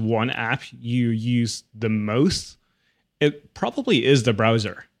 if there's one app you use the most, it probably is the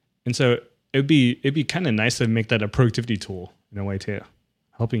browser. And so it'd be kind of nice to make that a productivity tool in a way too,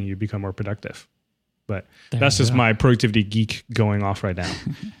 helping you become more productive. But that's just my productivity geek going off right now.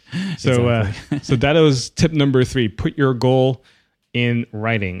 So, so that was tip number 3. Put your goal in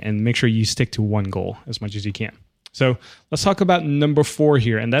writing and make sure you stick to one goal as much as you can. So let's talk about number 4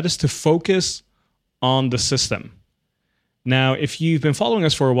 here, and that is to focus on the system. Now, if you've been following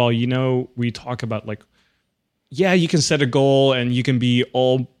us for a while, we talk about you can set a goal and you can be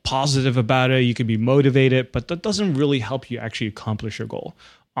all positive about it. You can be motivated, but that doesn't really help you actually accomplish your goal.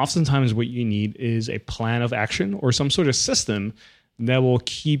 Oftentimes what you need is a plan of action or some sort of system that will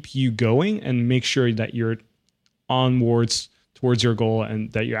keep you going and make sure that you're onwards towards your goal and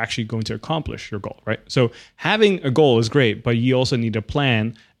that you're actually going to accomplish your goal, right? So having a goal is great, but you also need a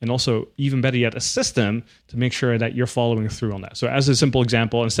plan, and also even better yet, a system to make sure that you're following through on that. So as a simple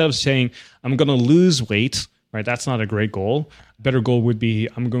example, instead of saying, I'm going to lose weight, right? That's not a great goal. A better goal would be,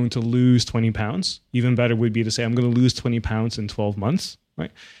 I'm going to lose 20 pounds. Even better would be to say, I'm going to lose 20 pounds in 12 months.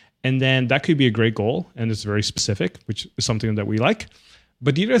 Right? And then that could be a great goal, and it's very specific, which is something that we like.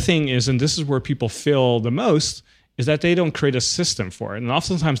 But the other thing is, and this is where people fail the most, is that they don't create a system for it. And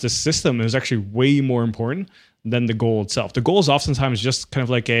oftentimes the system is actually way more important than the goal itself. The goal is oftentimes just kind of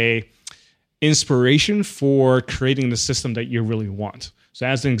like a inspiration for creating the system that you really want. So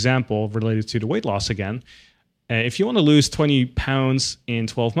as an example related to the weight loss again, if you want to lose 20 pounds in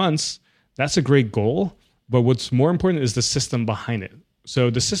 12 months, that's a great goal. But what's more important is the system behind it.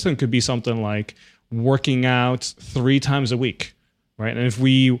 So the system could be something like working out 3 times a week, right? And if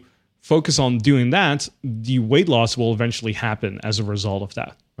we focus on doing that, the weight loss will eventually happen as a result of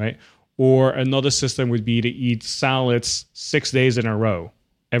that, right? Or another system would be to eat salads 6 days in a row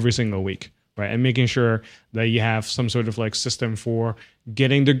every single week, right? And making sure that you have some sort of system for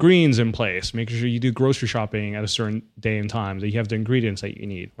getting the greens in place, making sure you do grocery shopping at a certain day and time, that you have the ingredients that you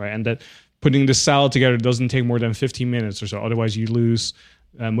need, right? And that putting the salad together doesn't take more than 15 minutes or so. Otherwise, you lose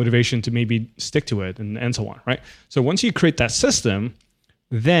motivation to maybe stick to it and so on, right? So once you create that system,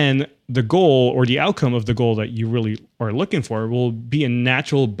 then the goal or the outcome of the goal that you really are looking for will be a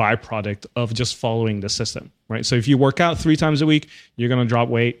natural byproduct of just following the system, right? So if you work out 3 times a week, you're going to drop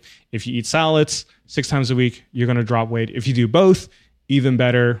weight. If you eat salads 6 times a week, you're going to drop weight. If you do both, even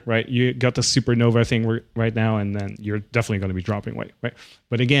better, right? You got the supernova thing right now, and then you're definitely going to be dropping weight, right?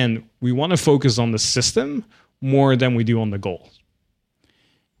 But again, we want to focus on the system more than we do on the goals.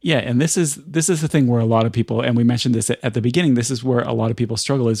 Yeah, and this is the thing where a lot of people, and we mentioned this at the beginning, this is where a lot of people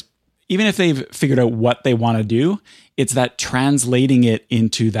struggle is even if they've figured out what they want to do, it's that translating it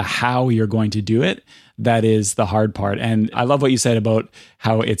into the how you're going to do it that is the hard part. And I love what you said about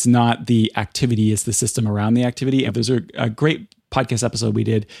how it's not the activity, it's the system around the activity. And there's a great podcast episode we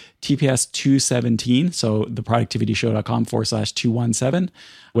did, TPS270, so theproductivityshow.com/217,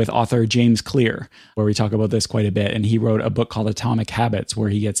 with author James Clear, where we talk about this quite a bit. And he wrote a book called Atomic Habits, where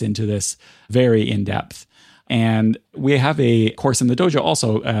he gets into this very in depth. And we have a course in the dojo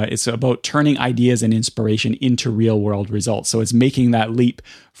also. It's about turning ideas and inspiration into real world results. So it's making that leap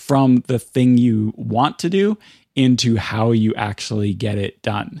from the thing you want to do into how you actually get it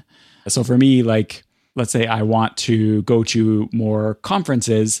done. So for me, like, let's say I want to go to more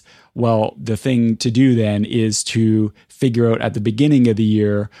conferences. Well, the thing to do then is to figure out at the beginning of the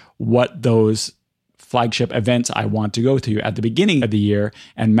year what those flagship events I want to go to at the beginning of the year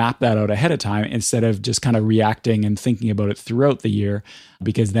and map that out ahead of time instead of just kind of reacting and thinking about it throughout the year,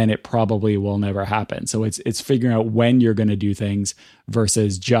 because then it probably will never happen. So it's figuring out when you're going to do things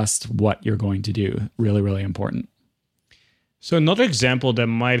versus just what you're going to do. Really, really important. So another example that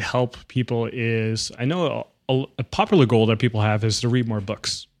might help people is, I know a popular goal that people have is to read more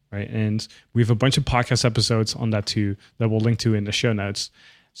books, right? And we have a bunch of podcast episodes on that too that we'll link to in the show notes.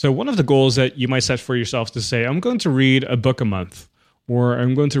 So one of the goals that you might set for yourself is to say, I'm going to read a book a month, or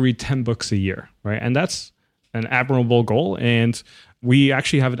I'm going to read 10 books a year, right? And that's an admirable goal. And we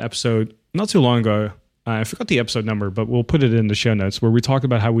actually have an episode not too long ago. I forgot the episode number, but we'll put it in the show notes, where we talk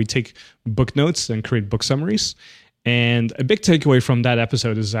about how we take book notes and create book summaries. And a big takeaway from that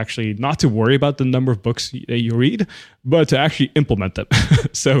episode is actually not to worry about the number of books that you read, but to actually implement them.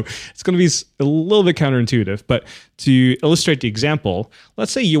 So it's going to be a little bit counterintuitive, but to illustrate the example,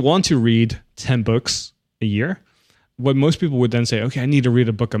 let's say you want to read 10 books a year. What most people would then say, okay, I need to read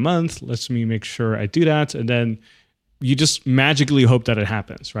a book a month. Let me make sure I do that. And then you just magically hope that it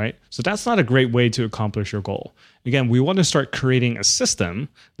happens, right? So that's not a great way to accomplish your goal. Again, we want to start creating a system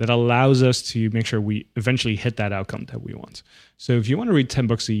that allows us to make sure we eventually hit that outcome that we want. So if you want to read 10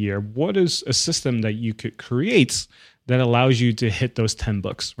 books a year, what is a system that you could create that allows you to hit those 10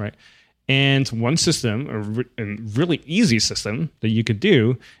 books, right? And one system, a really easy system that you could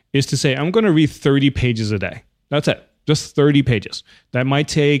do, is to say, I'm going to read 30 pages a day. That's it. Just 30 pages. That might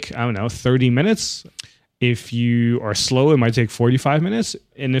take, 30 minutes. If you are slow, it might take 45 minutes.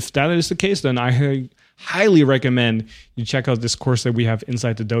 And if that is the case, then I highly recommend you check out this course that we have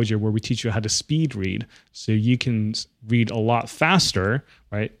inside the dojo, where we teach you how to speed read so you can read a lot faster,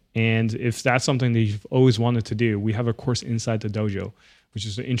 right? And if that's something that you've always wanted to do, we have a course inside the dojo, which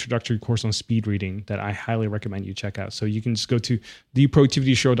is an introductory course on speed reading that I highly recommend you check out. So you can just go to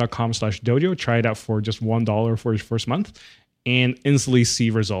theproductivityshow.com/dojo, try it out for just $1 for your first month, and instantly see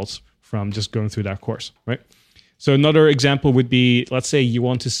results from just going through that course, right? So another example would be, let's say you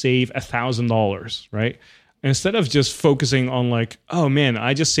want to save $1,000, right? Instead of just focusing on like, oh man,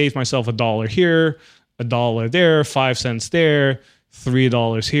 I just saved myself $1 here, $1 there, 5 cents there,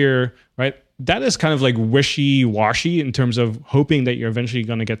 $3 here, right? That is kind of like wishy-washy in terms of hoping that you're eventually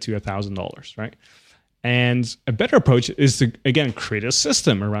going to get to $1,000, right? And a better approach is to, again, create a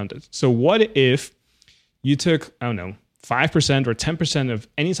system around it. So what if you took, 5% or 10% of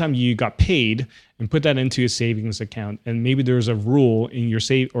any time you got paid and put that into a savings account, and maybe there's a rule in your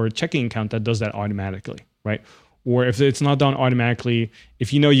save or checking account that does that automatically, right? Or if it's not done automatically,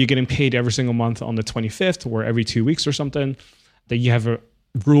 if you know you're getting paid every single month on the 25th or every 2 weeks or something, that you have a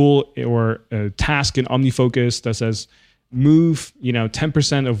rule or a task in OmniFocus that says move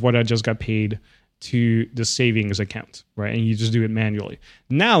 10% of what I just got paid to the savings account, right? And you just do it manually.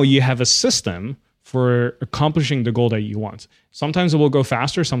 Now you have a system for accomplishing the goal that you want. Sometimes it will go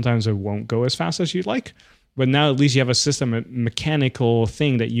faster, sometimes it won't go as fast as you'd like, but now at least you have a system, a mechanical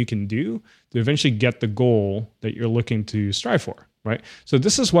thing that you can do to eventually get the goal that you're looking to strive for, right? So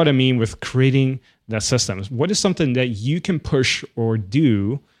this is what I mean with creating that system. What is something that you can push or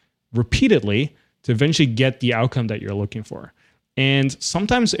do repeatedly to eventually get the outcome that you're looking for? And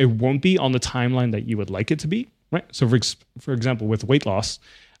sometimes it won't be on the timeline that you would like it to be, right? So for example, with weight loss,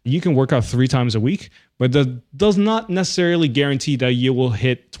 you can work out 3 times a week, but that does not necessarily guarantee that you will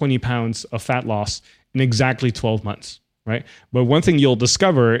hit 20 pounds of fat loss in exactly 12 months, right? But one thing you'll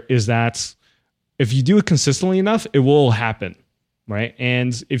discover is that if you do it consistently enough, it will happen, right?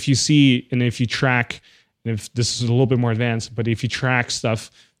 And if you see, and if you track, and if this is a little bit more advanced, but if you track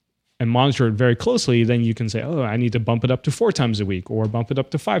stuff and monitor it very closely, then you can say, oh, I need to bump it up to 4 times a week, or bump it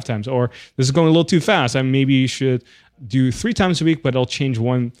up to 5 times, or this is going a little too fast. I maybe should do 3 times a week, but I'll change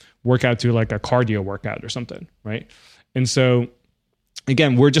one workout to like a cardio workout or something, right? And so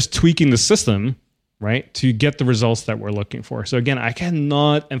again, we're just tweaking the system, right, to get the results that we're looking for. So again, I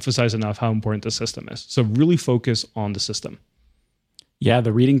cannot emphasize enough how important the system is. So really focus on the system. Yeah,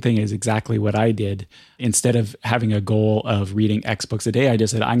 the reading thing is exactly what I did. Instead of having a goal of reading X books a day, I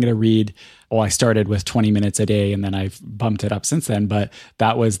just said, I'm going to read, I started with 20 minutes a day and then I've bumped it up since then. But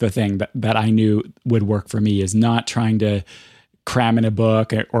that was the thing that I knew would work for me, is not trying to cram in a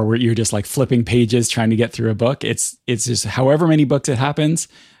book or where you're just like flipping pages trying to get through a book. It's just however many books it happens.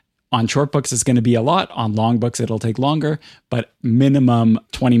 On short books, it's going to be a lot. On long books, it'll take longer, but minimum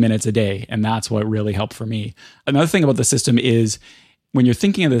 20 minutes a day. And that's what really helped for me. Another thing about the system is, when you're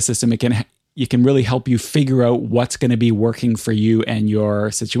thinking of the system, it can really help you figure out what's going to be working for you and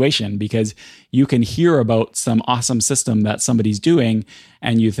your situation, because you can hear about some awesome system that somebody's doing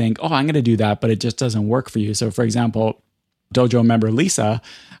and you think, oh, I'm going to do that, but it just doesn't work for you. So for example, Dojo member Lisa,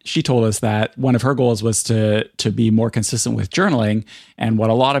 she told us that one of her goals was to be more consistent with journaling. And what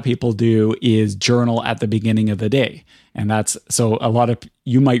a lot of people do is journal at the beginning of the day. And that's, so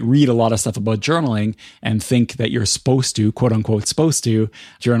you might read a lot of stuff about journaling and think that you're supposed to, quote unquote, supposed to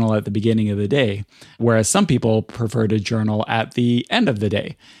journal at the beginning of the day. Whereas some people prefer to journal at the end of the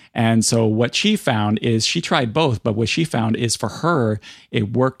day. And so what she found is, she tried both, but what she found is for her,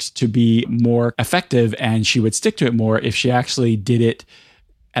 it worked to be more effective and she would stick to it more if she actually did it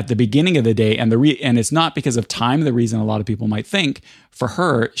at the beginning of the day. And and it's not because of time, the reason a lot of people might think. For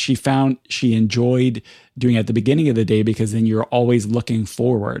her, she found she enjoyed doing it at the beginning of the day, because then you're always looking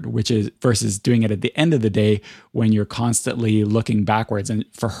forward, which is versus doing it at the end of the day when you're constantly looking backwards. And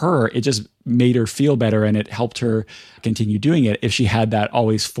for her, it just made her feel better and it helped her continue doing it if she had that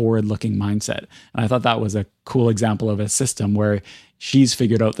always forward-looking mindset. And I thought that was a cool example of a system where she's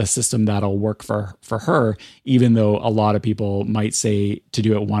figured out the system that'll work for her, even though a lot of people might say to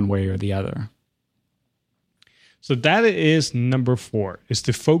do it one way or the other. So that is number 4, is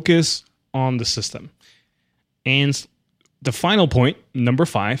to focus on the system. And the final point, number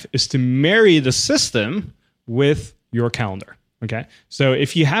 5, is to marry the system with your calendar. Okay. So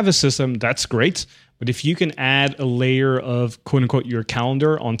if you have a system, that's great. But if you can add a layer of quote unquote your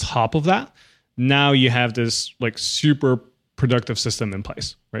calendar on top of that, now you have this like super productive system in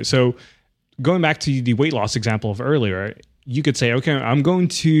place, right? So going back to the weight loss example of earlier, you could say, okay, I'm going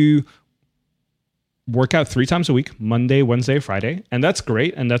to work out 3 times a week, Monday, Wednesday, Friday. And that's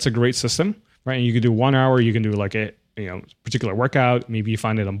great. And that's a great system, right? And you can do 1 hour, you can do like a particular workout. Maybe you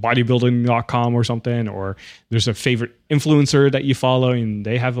find it on bodybuilding.com or something, or there's a favorite influencer that you follow and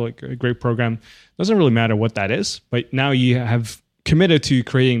they have like a great program. Doesn't really matter what that is, but now you have committed to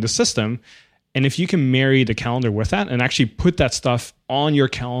creating the system. And if you can marry the calendar with that and actually put that stuff on your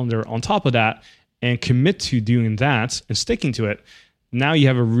calendar on top of that and commit to doing that and sticking to it, now you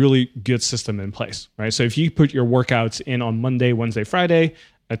have a really good system in place, right? So if you put your workouts in on Monday, Wednesday, Friday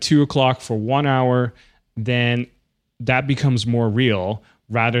at 2:00 for 1 hour, then that becomes more real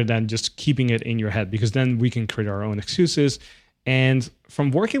rather than just keeping it in your head, because then we can create our own excuses. And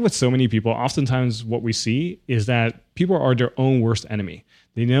from working with so many people, oftentimes what we see is that people are their own worst enemy.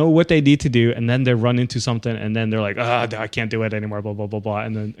 They know what they need to do, and then they run into something, and then they're like, I can't do it anymore, blah, blah, blah, blah.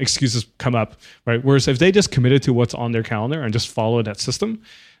 And then excuses come up, right? Whereas if they just committed to what's on their calendar and just follow that system,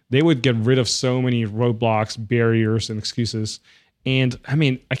 they would get rid of so many roadblocks, barriers, and excuses. And I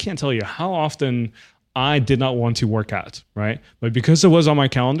mean, I can't tell you how often I did not want to work out, right? But because it was on my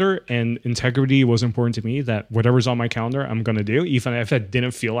calendar and integrity was important to me, that whatever's on my calendar, I'm going to do. Even if I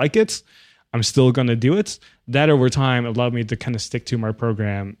didn't feel like it, I'm still going to do it. That over time allowed me to kind of stick to my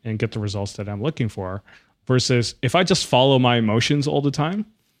program and get the results that I'm looking for. Versus if I just follow my emotions all the time,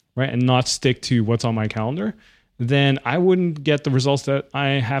 right, and not stick to what's on my calendar, then I wouldn't get the results that I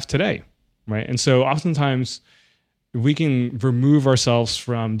have today, right? And so oftentimes, we can remove ourselves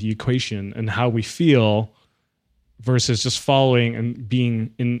from the equation and how we feel versus just following and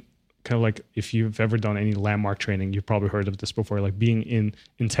being in kind of like, if you've ever done any landmark training, you've probably heard of this before, like being in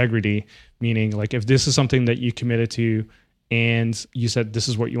integrity, meaning like if this is something that you committed to and you said this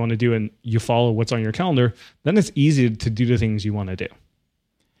is what you want to do and you follow what's on your calendar, then it's easy to do the things you want to do.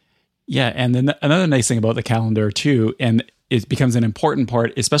 Yeah. And then another nice thing about the calendar too, and it becomes an important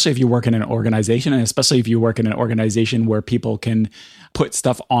part, especially if you work in an organization, and especially if you work in an organization where people can put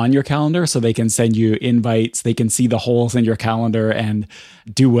stuff on your calendar, so they can send you invites, they can see the holes in your calendar and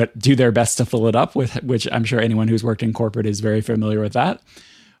do their best to fill it up with, which I'm sure anyone who's worked in corporate is very familiar with that.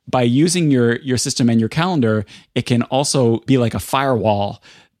 By using your system and your calendar, it can also be like a firewall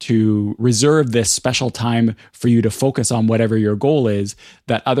to reserve this special time for you to focus on whatever your goal is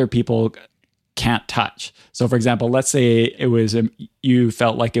that other people can't touch. So for example, let's say it was you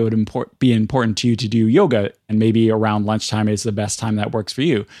felt like it would be important to you to do yoga, and maybe around lunchtime is the best time that works for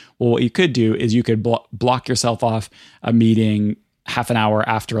you. Well, what you could do is you could block yourself off a meeting half an hour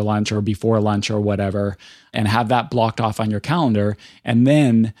after lunch or before lunch or whatever, and have that blocked off on your calendar. And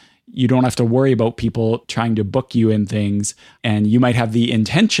then you don't have to worry about people trying to book you in things. And you might have the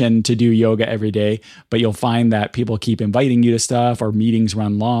intention to do yoga every day, but you'll find that people keep inviting you to stuff, or meetings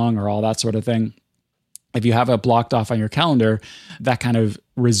run long, or all that sort of thing. If you have it blocked off on your calendar, that kind of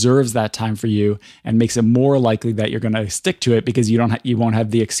reserves that time for you and makes it more likely that you're going to stick to it, because you won't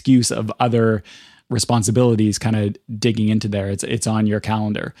have the excuse of other responsibilities kind of digging into there. It's on your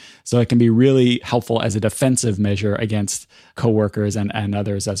calendar. So it can be really helpful as a defensive measure against coworkers and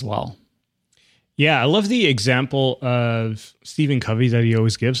others as well. Yeah, I love the example of Stephen Covey that he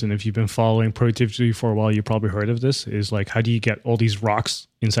always gives. And if you've been following productivity for a while, you probably heard of this, is like, how do you get all these rocks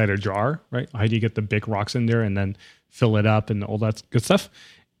inside a jar, right? How do you get the big rocks in there and then fill it up and all that good stuff?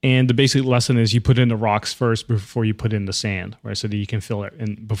 And the basic lesson is you put in the rocks first before you put in the sand, right? So that you can fill it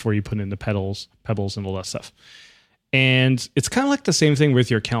in before you put in the pebbles and all that stuff. And it's kind of like the same thing with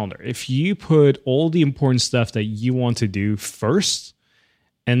your calendar. If you put all the important stuff that you want to do first,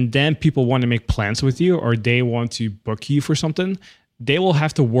 and then people want to make plans with you, or they want to book you for something, they will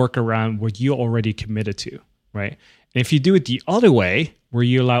have to work around what you already committed to, right? And if you do it the other way, where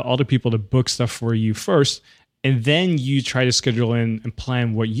you allow other people to book stuff for you first, and then you try to schedule in and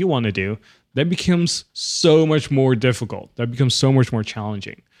plan what you want to do, that becomes so much more difficult. That becomes so much more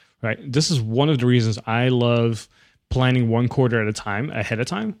challenging, right? This is one of the reasons I love planning one quarter at a time, ahead of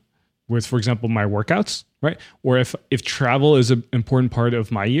time, with, for example, my workouts, right? Or if travel is an important part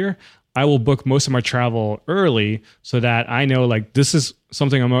of my year, I will book most of my travel early so that I know, like, this is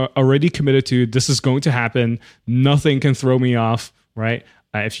something I'm already committed to. This is going to happen. Nothing can throw me off, right?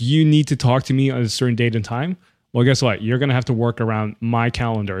 If you need to talk to me on a certain date and time, well, guess what? You're going to have to work around my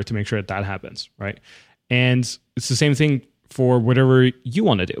calendar to make sure that happens, right? And it's the same thing for whatever you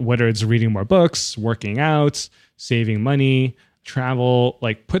want to do, whether it's reading more books, working out, saving money, travel,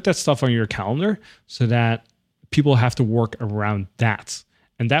 like, put that stuff on your calendar so that people have to work around that.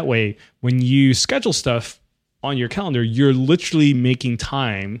 And that way, when you schedule stuff on your calendar, you're literally making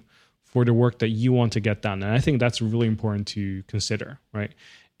time for the work that you want to get done. And I think that's really important to consider, right?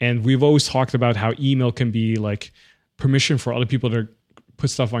 And we've always talked about how email can be like permission for other people to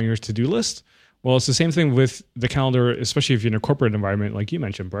put stuff on your to-do list. Well, it's the same thing with the calendar, especially if you're in a corporate environment, like you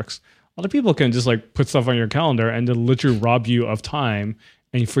mentioned, Brooks. Other people can just like put stuff on your calendar and then literally rob you of time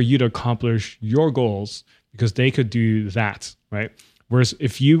and for you to accomplish your goals, because they could do that, right? Whereas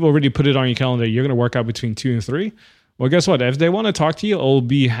if you've already put it on your calendar, you're going to work out between 2 and 3. Well, guess what? If they want to talk to you, it'll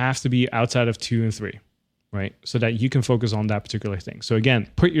have to be outside of 2 and 3. Right? So that you can focus on that particular thing. So again,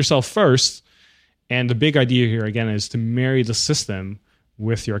 put yourself first. And the big idea here, again, is to marry the system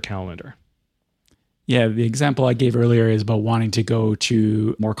with your calendar. Yeah, the example I gave earlier is about wanting to go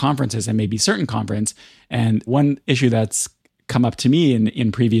to more conferences and maybe certain conference. And one issue that's come up to me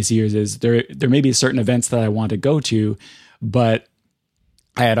in previous years is there may be certain events that I want to go to, but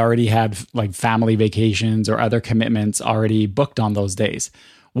I had already had like family vacations or other commitments already booked on those days.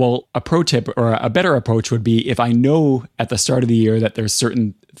 Well, a pro tip or a better approach would be, if I know at the start of the year that there's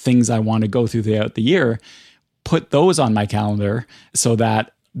certain things I want to go through throughout the year, put those on my calendar so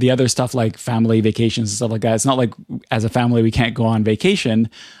that the other stuff like family vacations and stuff like that, it's not like as a family we can't go on vacation.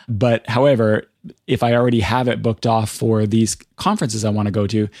 But however, if I already have it booked off for these conferences I want to go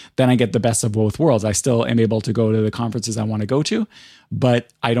to, then I get the best of both worlds. I still am able to go to the conferences I want to go to,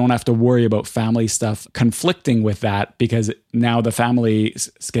 but I don't have to worry about family stuff conflicting with that, because now the family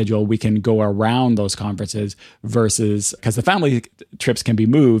schedule, we can go around those conferences versus, because the family trips can be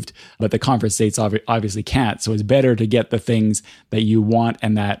moved, but the conference dates obviously can't. So it's better to get the things that you want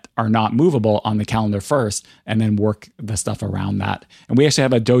and that are not movable on the calendar first, and then work the stuff around that. And we actually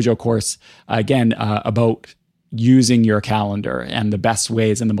have a dojo course, again, about using your calendar and the best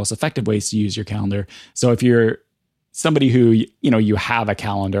ways and the most effective ways to use your calendar. So if you're somebody who, you have a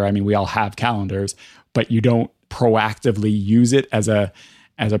calendar, I mean, we all have calendars, but you don't proactively use it as a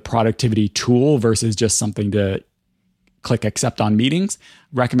productivity tool versus just something to click accept on meetings,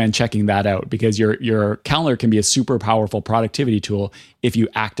 recommend checking that out because your calendar can be a super powerful productivity tool if you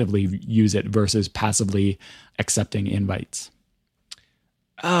actively use it versus passively accepting invites.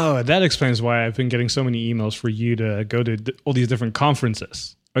 Oh, that explains why I've been getting so many emails for you to go to all these different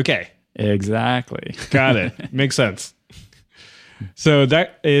conferences. Okay. Exactly. Got it. Makes sense. So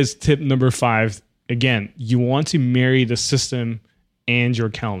that is tip number 5. Again, you want to marry the system and your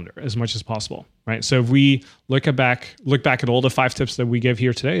calendar as much as possible, right? So if we look back at all the 5 tips that we give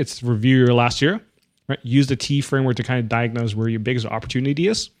here today, it's review your last year, right? Use the T framework to kind of diagnose where your biggest opportunity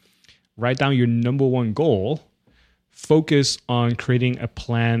is. Write down your number 1 goal. Focus on creating a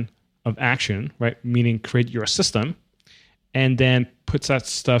plan of action, right? Meaning create your system, and then put that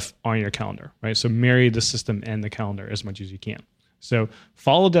stuff on your calendar, right? So marry the system and the calendar as much as you can. So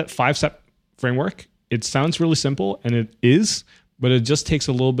follow that 5-step framework. It sounds really simple, and it is, but it just takes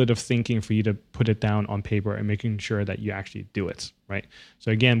a little bit of thinking for you to put it down on paper and making sure that you actually do it, right? So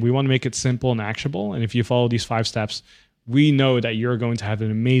again, we want to make it simple and actionable. And if you follow these 5 steps, we know that you're going to have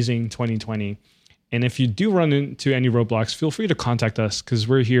an amazing 2020. And if you do run into any roadblocks, feel free to contact us because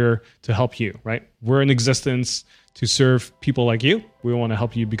we're here to help you, right? We're in existence to serve people like you. We want to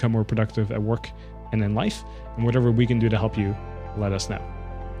help you become more productive at work and in life. And whatever we can do to help you, let us know.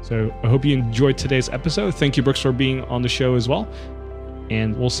 So I hope you enjoyed today's episode. Thank you, Brooks, for being on the show as well.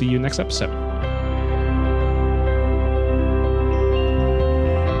 And we'll see you next episode.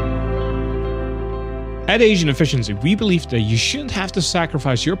 At Asian Efficiency, we believe that you shouldn't have to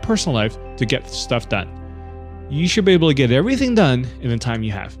sacrifice your personal life to get stuff done. You should be able to get everything done in the time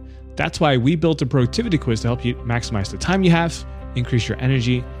you have. That's why we built a productivity quiz to help you maximize the time you have, increase your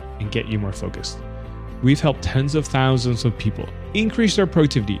energy, and get you more focused. We've helped tens of thousands of people increase their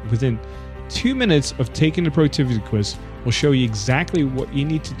productivity. Within 2 minutes of taking the productivity quiz, we'll show you exactly what you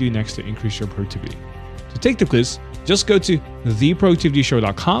need to do next to increase your productivity. To take the quiz, just go to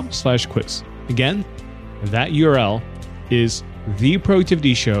theproductivityshow.com/quiz. Again, that URL is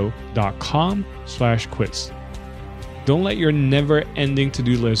theproductivityshow.com/quiz. Don't let your never-ending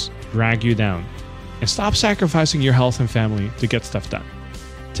to-do list drag you down, and stop sacrificing your health and family to get stuff done.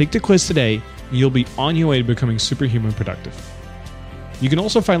 Take the quiz today, and you'll be on your way to becoming superhuman productive. You can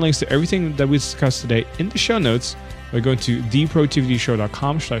also find links to everything that we discussed today in the show notes by going to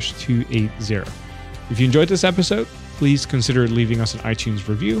theproductivityshow.com/280. If you enjoyed this episode, please consider leaving us an iTunes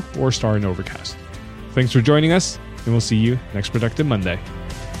review or star in Overcast. Thanks for joining us, and we'll see you next Productive Monday.